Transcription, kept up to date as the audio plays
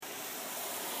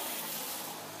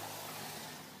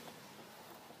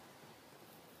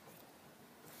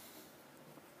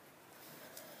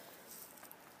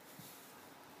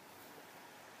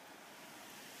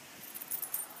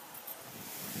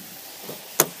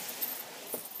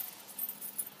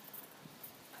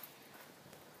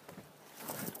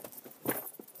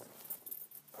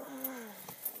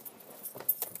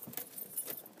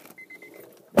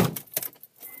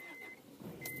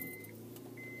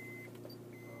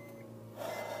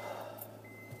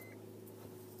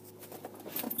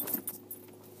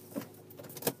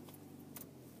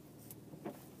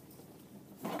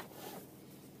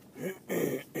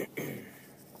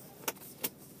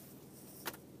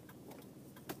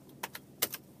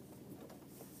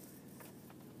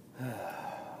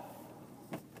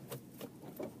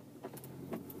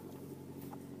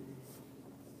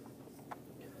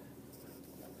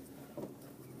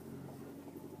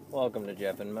Welcome to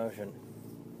Jeff in Motion.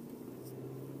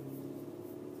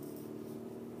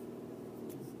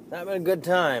 Not been a good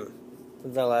time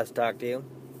since I last talked to you.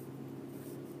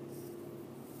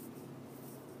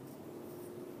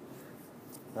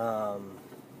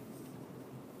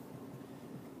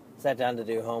 Sat down to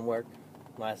do homework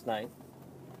last night,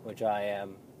 which I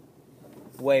am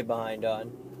way behind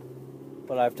on.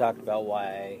 But I've talked about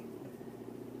why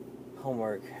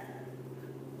homework,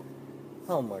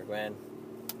 man.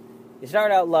 You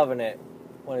start out loving it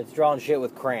when it's drawing shit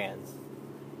with crayons.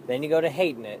 Then you go to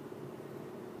hating it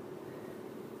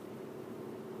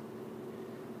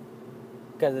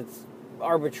because it's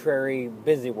arbitrary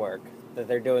busy work that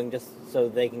they're doing just so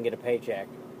they can get a paycheck.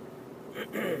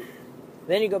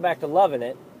 Then you go back to loving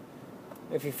it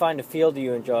if you find a field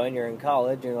you enjoy and you're in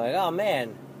college and you're like, oh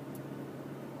man,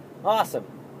 awesome.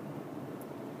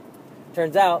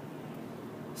 Turns out,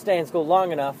 stay in school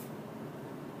long enough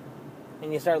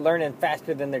and you start learning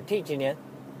faster than they're teaching you,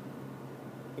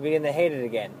 you begin to hate it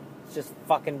again. It's just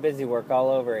fucking busy work all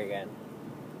over again.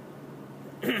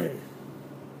 The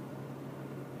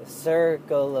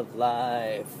circle of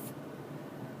life.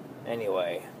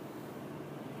 Anyway,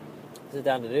 sit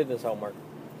down to do this homework.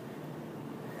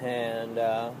 And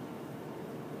I'm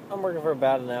working for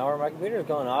about an hour. My computer's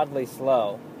going oddly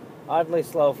slow. Oddly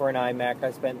slow for an iMac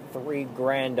I spent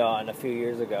 $3,000 on a few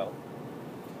years ago.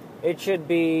 It should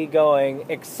be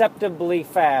going acceptably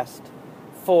fast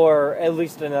for at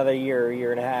least another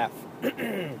year and a half.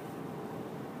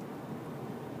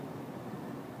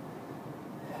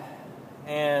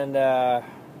 And I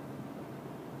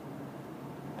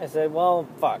said, well,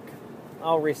 fuck.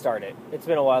 I'll restart it. It's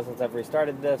been a while since I've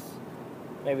restarted this.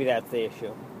 Maybe that's the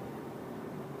issue.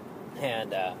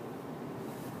 And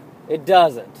it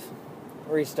doesn't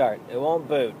restart. It won't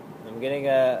boot. I'm getting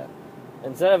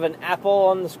instead of an apple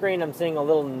on the screen, I'm seeing a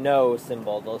little no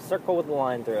symbol. A circle with a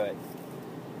line through it.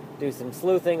 Do some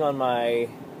sleuthing on my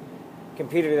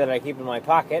computer that I keep in my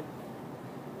pocket.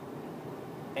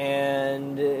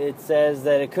 And it says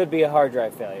that it could be a hard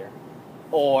drive failure.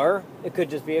 Or it could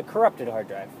just be a corrupted hard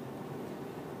drive.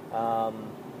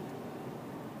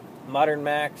 Modern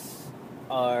Macs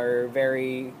are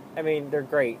they're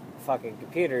great fucking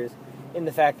computers in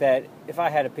the fact that if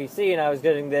I had a PC and I was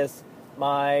doing this,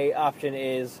 my option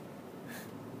is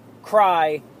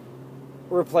cry,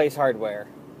 replace hardware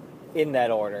in that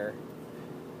order.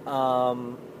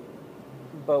 But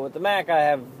with the Mac,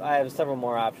 I have several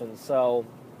more options. So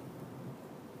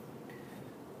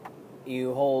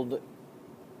you hold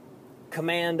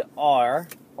Command R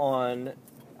on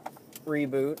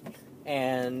reboot,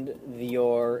 and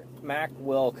your Mac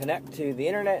will connect to the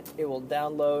internet. It will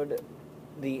download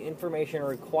the information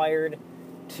required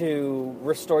to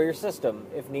restore your system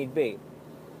if need be.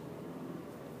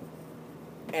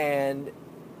 And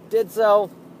did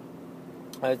so.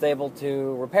 I was able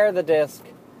to repair the disk.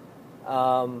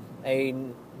 A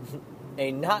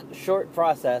not short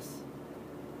process,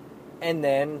 and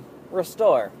then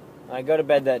restore. I go to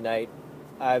bed that night.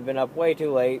 I've been up way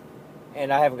too late,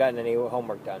 and I haven't gotten any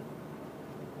homework done.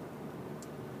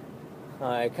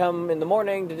 I come in the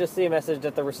morning to just see a message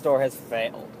that the restore has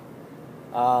failed.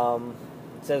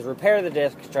 It says repair the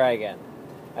disk, try again.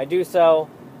 I do so.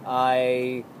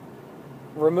 I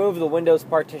remove the Windows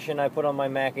partition I put on my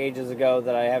Mac ages ago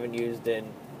that I haven't used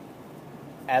in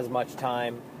as much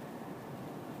time,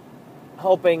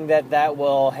 hoping that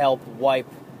will help wipe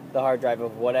the hard drive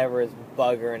of whatever is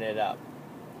buggering it up.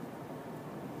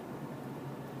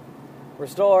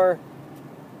 Restore,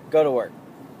 go to work.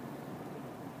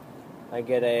 I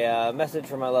get a message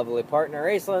from my lovely partner,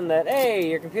 Aislinn, that, hey,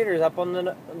 your computer's up on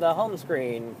the home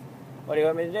screen. What do you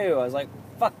want me to do? I was like,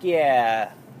 fuck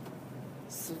yeah.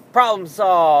 Problem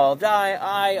solved.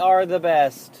 I are the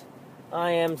best.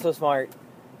 I am so smart.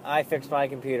 I fixed my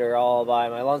computer all by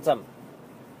my lonesome.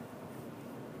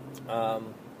 So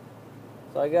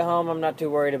I get home, I'm not too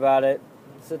worried about it.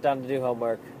 Sit down to do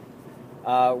homework.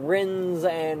 Rinse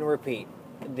and repeat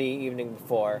the evening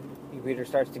before. The computer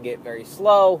starts to get very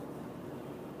slow.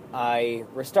 I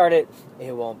restart it,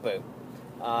 it won't boot.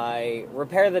 I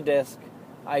repair the disk.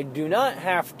 I do not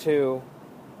have to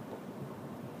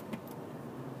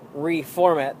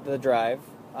reformat the drive.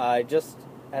 I just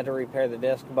had to repair the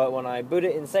disk, but when I boot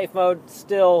it in safe mode,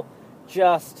 still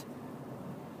just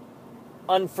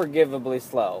unforgivably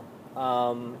slow.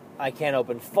 I can't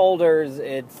open folders.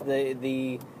 It's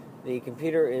the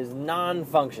computer is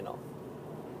non-functional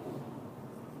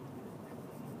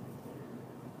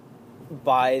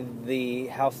by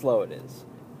how slow it is.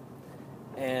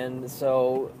 And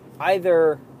so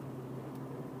either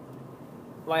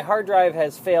my hard drive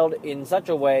has failed in such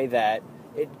a way that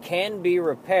It can be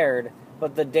repaired,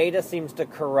 but the data seems to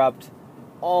corrupt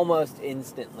almost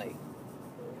instantly.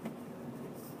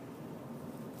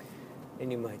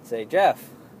 And you might say, Jeff,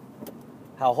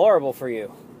 how horrible for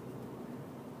you.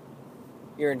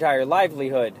 Your entire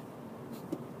livelihood,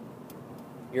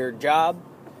 your job,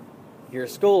 your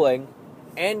schooling,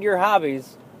 and your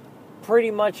hobbies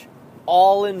pretty much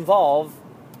all involve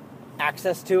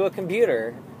access to a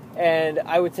computer. And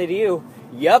I would say to you,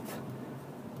 yep,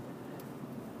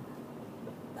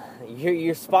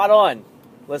 you're spot on,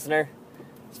 listener.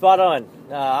 Spot on.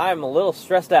 I'm a little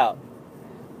stressed out.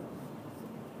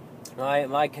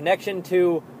 My connection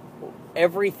to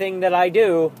everything that I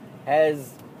do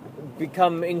has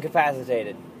become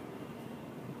incapacitated.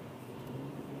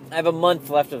 I have a month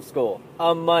left of school.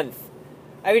 A month.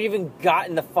 I haven't even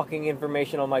gotten the fucking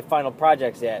information on my final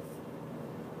projects yet.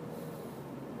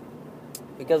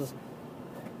 Because,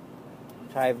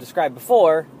 as I have described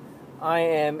before, I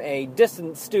am a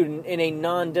distance student in a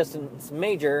non-distance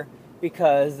major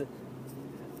because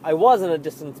I wasn't a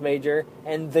distance major,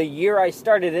 and the year I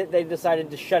started it, they decided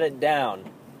to shut it down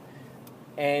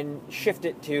and shift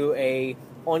it to a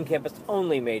on-campus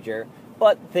only major.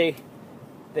 But they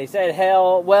said,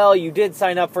 hell, well, you did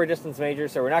sign up for a distance major,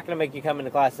 so we're not going to make you come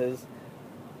into classes.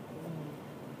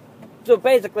 So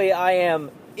basically, I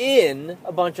am in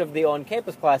a bunch of the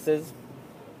on-campus classes,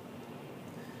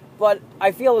 but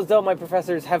I feel as though my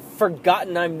professors have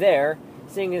forgotten I'm there,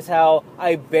 seeing as how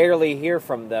I barely hear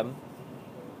from them.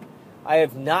 I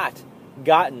have not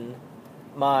gotten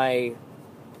my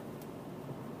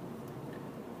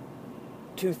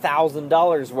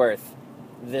 $2,000 worth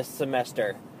this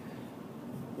semester.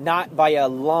 Not by a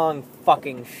long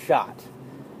fucking shot.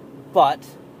 But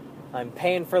I'm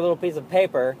paying for a little piece of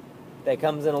paper that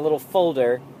comes in a little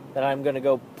folder that I'm going to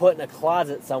go put in a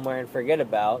closet somewhere and forget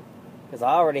about, because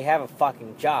I already have a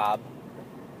fucking job.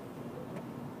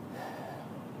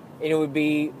 And it would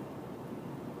be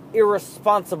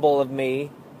irresponsible of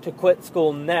me to quit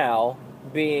school now,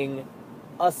 being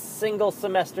a single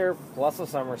semester plus a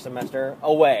summer semester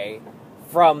away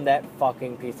from that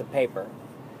fucking piece of paper.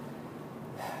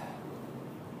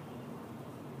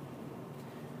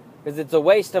 Because it's a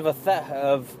waste of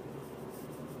a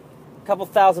couple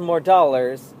thousand more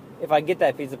dollars if I get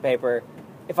that piece of paper.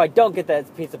 If I don't get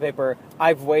that piece of paper,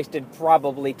 I've wasted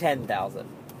probably $10,000.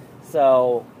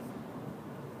 So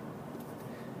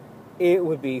it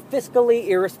would be fiscally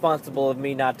irresponsible of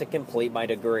me not to complete my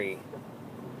degree.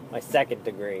 My second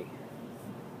degree.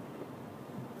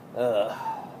 Ugh.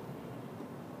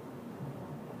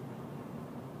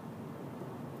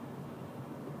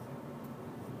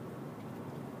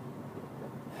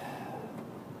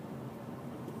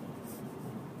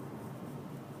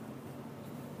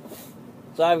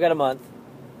 So I've got a month.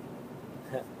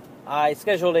 I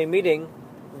scheduled a meeting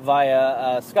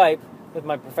via Skype with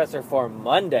my professor for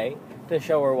Monday to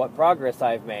show her what progress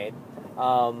I've made.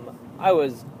 I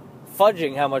was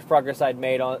fudging how much progress I'd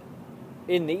made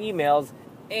in the emails,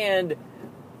 and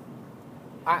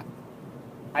I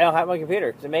don't have my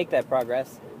computer to make that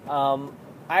progress. I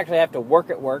actually have to work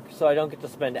at work, so I don't get to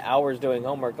spend hours doing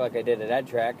homework like I did at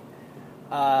EdTrack.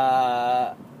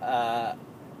 I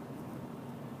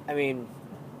mean,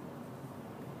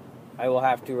 I will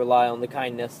have to rely on the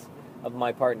kindness of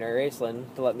my partner,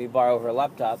 Aislinn, to let me borrow her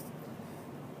laptop,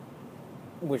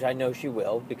 which I know she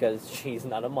will, because she's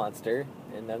not a monster,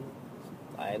 and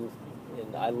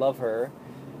I love her,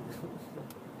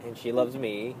 and she loves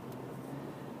me.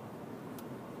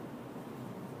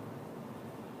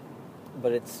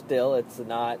 But it's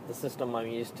not the system I'm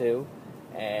used to,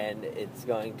 and it's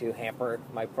going to hamper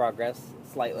my progress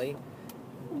slightly,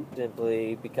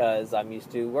 simply because I'm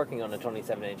used to working on a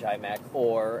 27-inch iMac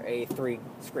or a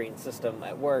 3-screen system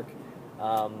at work.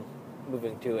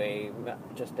 Moving to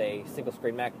just a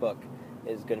single-screen MacBook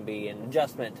is going to be an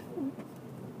adjustment,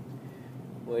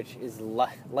 which is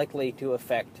likely to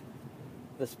affect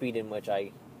the speed in which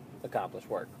I accomplish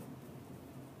work.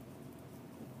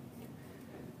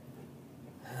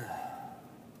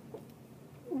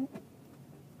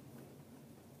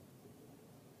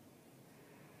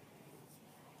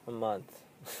 A month.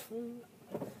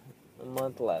 A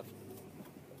month left.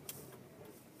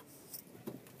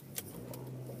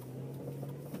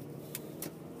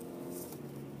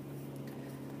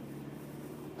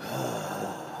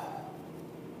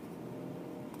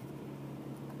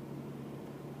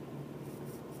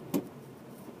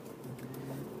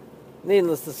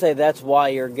 Needless to say, that's why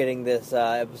you're getting this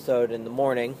episode in the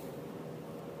morning.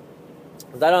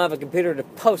 Because I don't have a computer to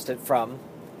post it from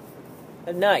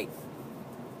at night.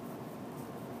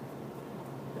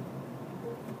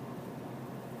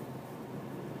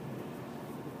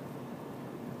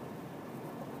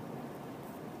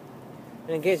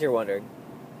 And in case you're wondering,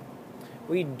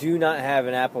 we do not have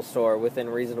an Apple store within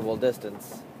reasonable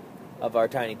distance of our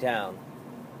tiny town.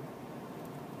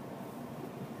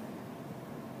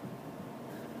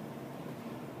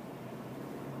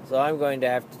 So I'm going to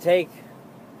have to take...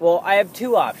 Well, I have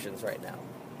two options right now.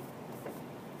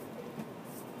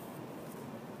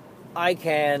 I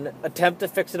can attempt to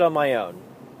fix it on my own,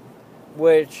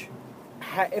 which,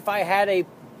 if I had a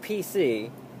PC,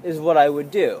 is what I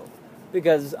would do.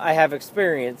 Because I have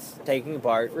experience taking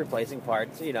apart, replacing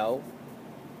parts,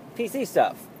 PC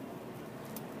stuff.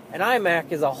 An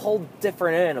iMac is a whole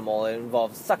different animal. It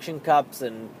involves suction cups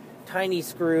and tiny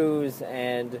screws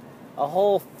and a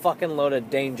whole fucking load of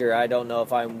danger I don't know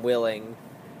if I'm willing...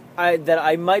 that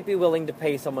I might be willing to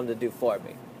pay someone to do for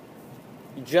me.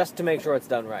 Just to make sure it's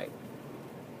done right.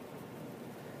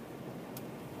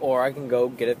 Or I can go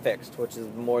get it fixed, which is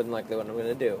more than likely what I'm going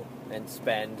to do. And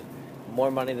spend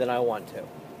more money than I want to.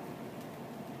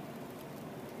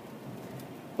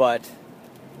 But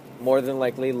more than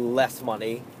likely less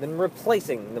money than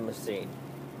replacing the machine.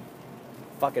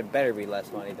 Fuck, it better be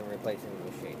less money than replacing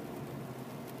the machine.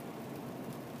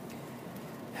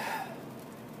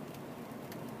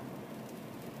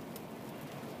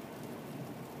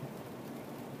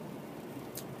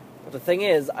 But the thing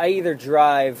is, I either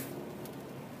drive,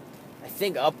 I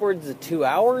think, upwards of 2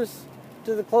 hours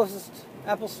to the closest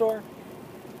Apple store.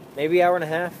 Maybe hour and a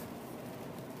half.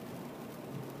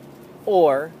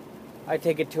 Or I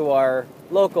take it to our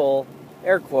local,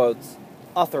 air quotes,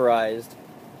 authorized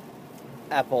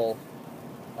Apple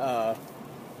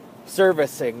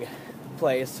servicing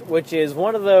place, which is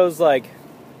one of those, like,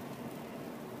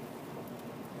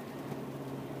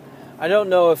 I don't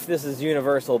know if this is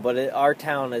universal, but our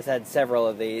town has had several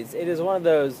of these. It is one of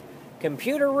those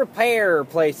computer repair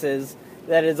places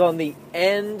that is on the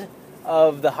end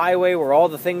of the highway where all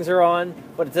the things are on,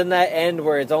 but it's in that end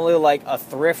where it's only like a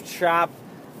thrift shop,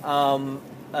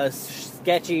 a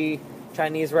sketchy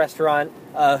Chinese restaurant,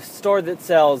 a store that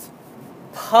sells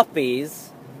puppies,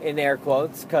 in air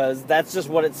quotes, because that's just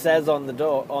what it says on the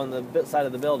door, on the side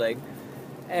of the building,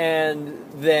 and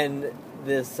then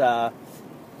this,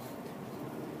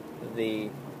 the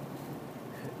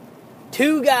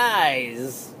Two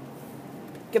Guys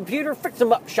computer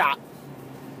fix-em-up shop.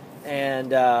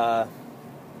 And I've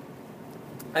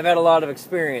had a lot of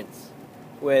experience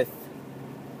with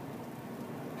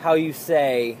how you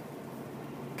say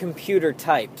computer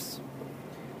types.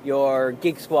 Your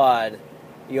Geek Squad,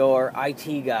 your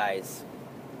IT guys.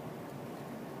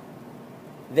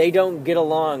 They don't get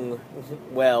along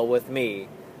well with me.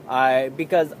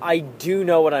 Because I do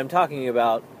know what I'm talking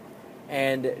about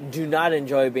and do not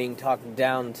enjoy being talked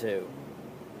down to.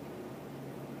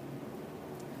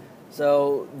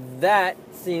 So that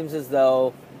seems as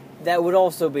though that would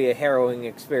also be a harrowing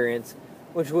experience,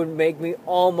 which would make me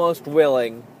almost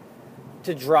willing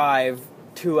to drive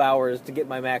 2 hours to get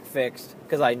my Mac fixed,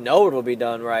 because I know it'll be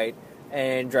done right,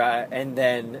 and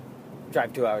then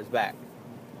drive 2 hours back.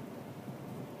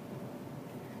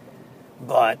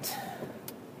 But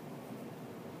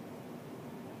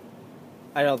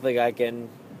I don't think I can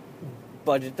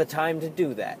budget the time to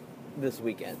do that this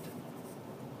weekend.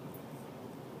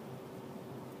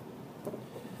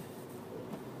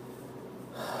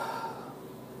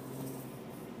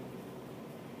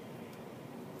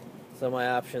 So my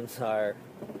options are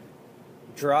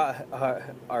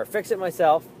fix it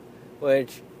myself,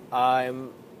 which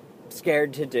I'm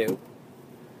scared to do,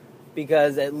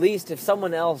 because at least if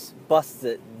someone else busts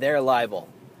it, they're liable.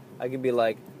 I can be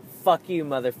like, fuck you,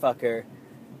 motherfucker,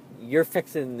 you're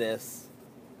fixing this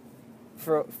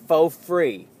for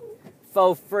free.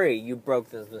 For free, you broke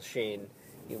this machine,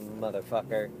 you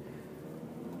motherfucker.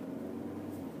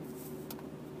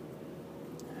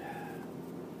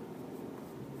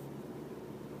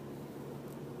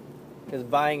 Because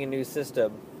buying a new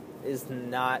system is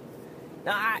not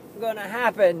gonna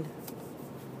happen.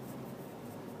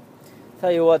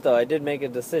 Tell you what, though, I did make a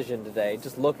decision today,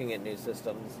 just looking at new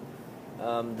systems.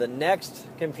 The next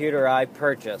computer I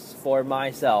purchase for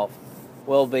myself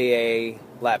will be a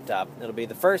laptop. It'll be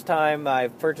the first time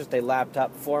I've purchased a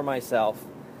laptop for myself.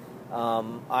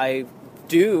 I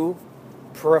do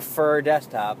prefer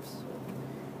desktops,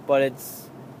 but it's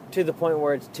to the point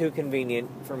where it's too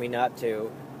convenient for me not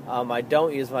to. I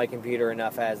don't use my computer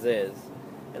enough as is.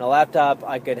 In a laptop,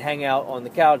 I could hang out on the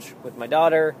couch with my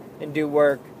daughter and do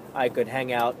work. I could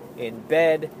hang out in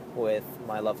bed with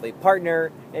my lovely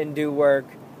partner and do work.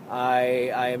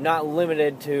 I am not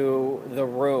limited to the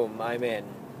room I'm in.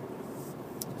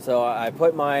 So I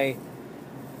put my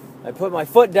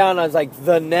foot down. I was like,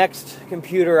 the next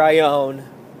computer I own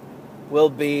will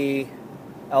be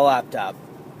a laptop.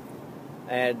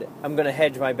 And I'm going to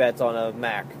hedge my bets on a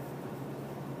Mac.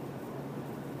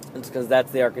 It's because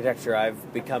that's the architecture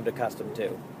I've become accustomed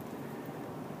to.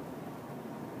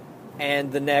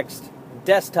 And the next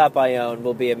desktop I own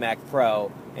will be a Mac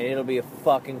Pro, and it'll be a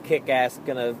fucking kick-ass,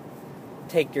 gonna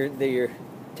take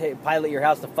pilot your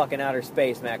house to fucking outer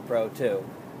space Mac Pro too.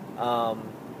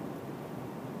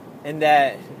 And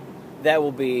that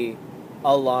will be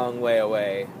a long way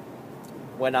away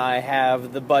when I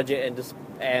have the budget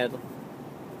and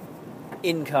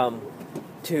income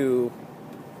to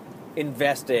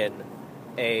invest in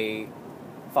a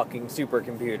fucking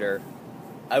supercomputer.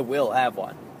 I will have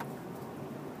one.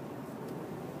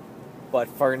 But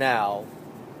for now,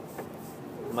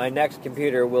 my next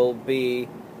computer will be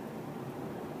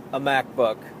a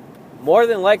MacBook. More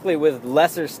than likely with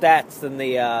lesser stats than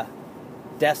the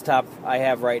desktop I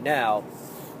have right now.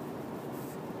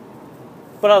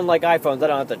 But unlike iPhones, I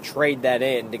don't have to trade that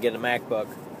in to get a MacBook.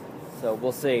 So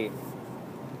we'll see.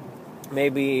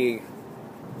 Maybe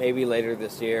later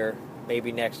this year.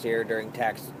 Maybe next year during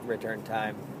tax return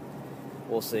time.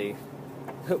 We'll see.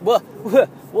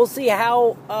 We'll see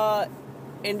how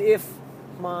and if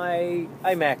my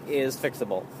iMac is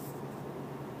fixable.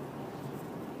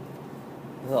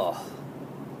 Oh,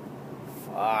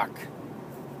 fuck.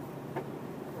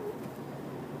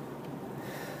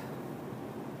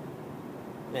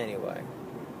 Anyway.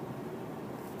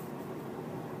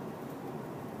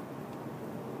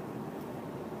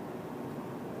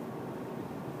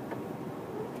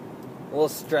 A little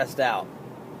stressed out.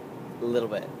 A little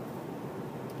bit.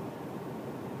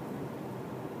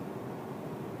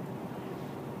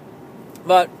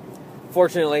 But,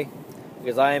 fortunately,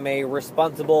 because I am a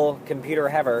responsible computer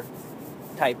haver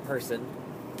type person,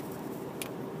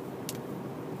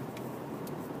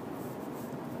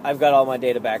 I've got all my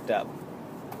data backed up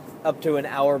to an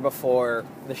hour before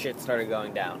the shit started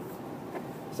going down.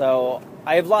 So,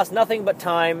 I have lost nothing but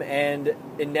time and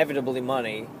inevitably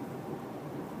money,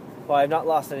 but I have not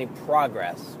lost any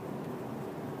progress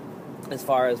as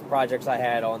far as projects I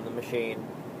had on the machine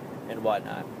and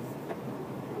whatnot.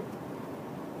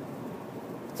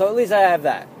 So at least I have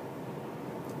that.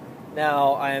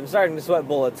 Now, I am starting to sweat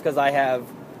bullets because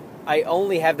I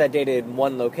only have that data in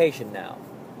one location now.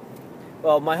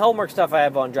 Well, my homework stuff I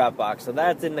have on Dropbox, so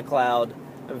that's in the cloud.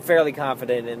 I'm fairly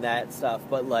confident in that stuff,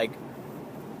 but like,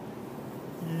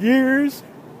 years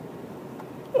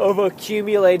of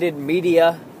accumulated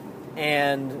media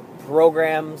and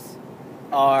programs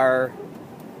are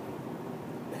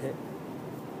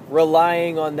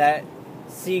relying on that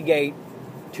Seagate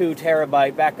 2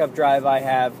 terabyte backup drive I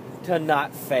have to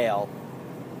not fail.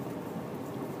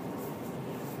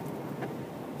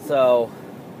 So,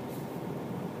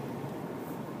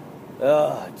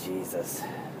 oh, Jesus.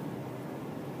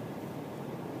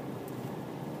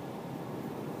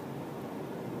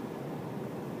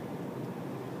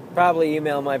 Probably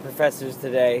email my professors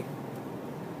today.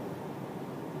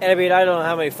 And I mean, I don't know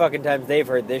how many fucking times they've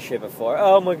heard this shit before.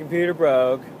 Oh, my computer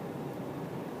broke.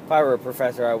 If I were a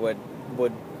professor, I would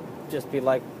just be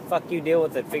like, fuck you, deal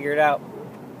with it, figure it out.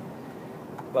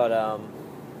 But,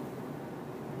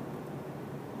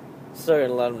 still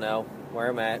gonna let them know where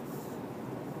I'm at.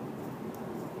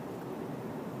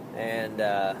 And,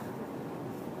 that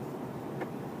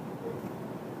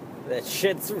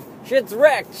shit's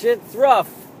wrecked, shit's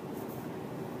rough.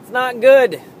 It's not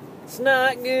good. It's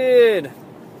not good.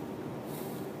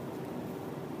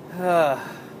 A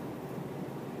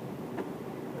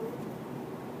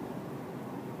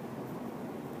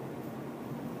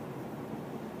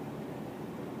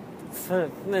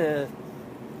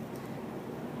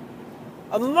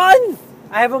month!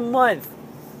 I have a month.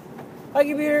 My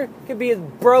computer could be as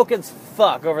broke as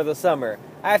fuck over the summer.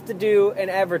 I have to do an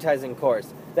advertising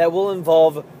course that will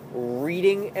involve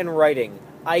reading and writing.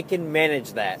 I can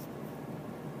manage that.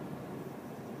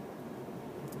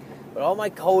 But all my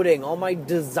coding, all my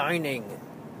designing,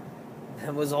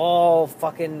 it was all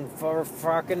fucking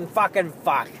fuck. A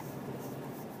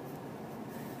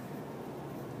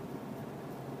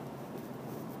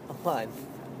month.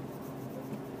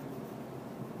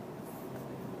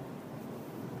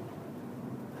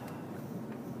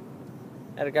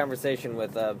 I had a conversation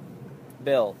with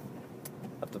Bill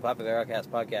of the Popular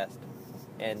Outcast podcast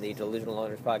and the Delusional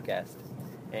Owners podcast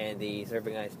and the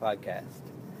Serving Ice podcast.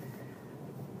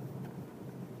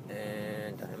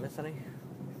 And did I miss any?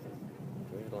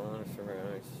 Delusional Owners, Serving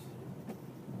Ice,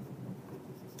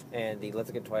 and the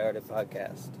Let's Get Twilighted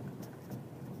podcast,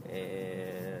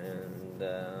 and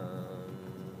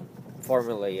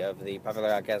formerly of the Popular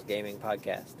Outcast Gaming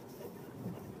podcast.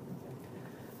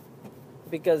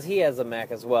 because he has a Mac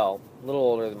as well, a little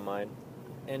older than mine,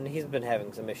 and he's been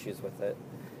having some issues with it.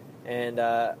 And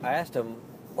I asked him,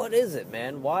 "What is it,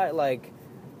 man? Why, like,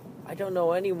 I don't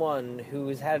know anyone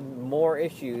who's had more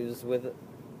issues with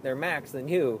their Macs than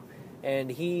you." And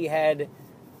he had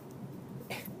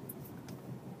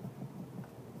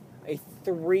a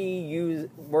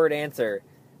 3-word answer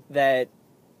that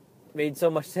made so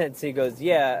much sense. He goes,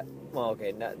 "Yeah, well,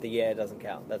 okay, not the yeah doesn't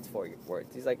count. That's 4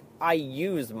 words." He's like, "I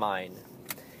use mine."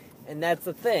 And that's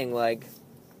the thing, like,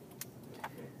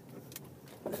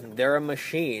 they're a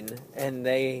machine, and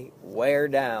they wear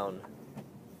down.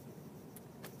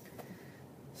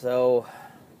 So,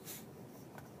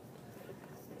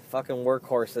 fucking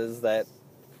workhorses that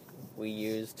we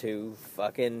use to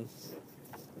fucking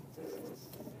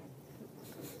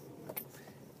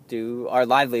do our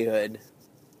livelihood,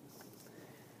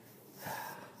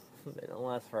 they don't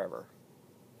last forever.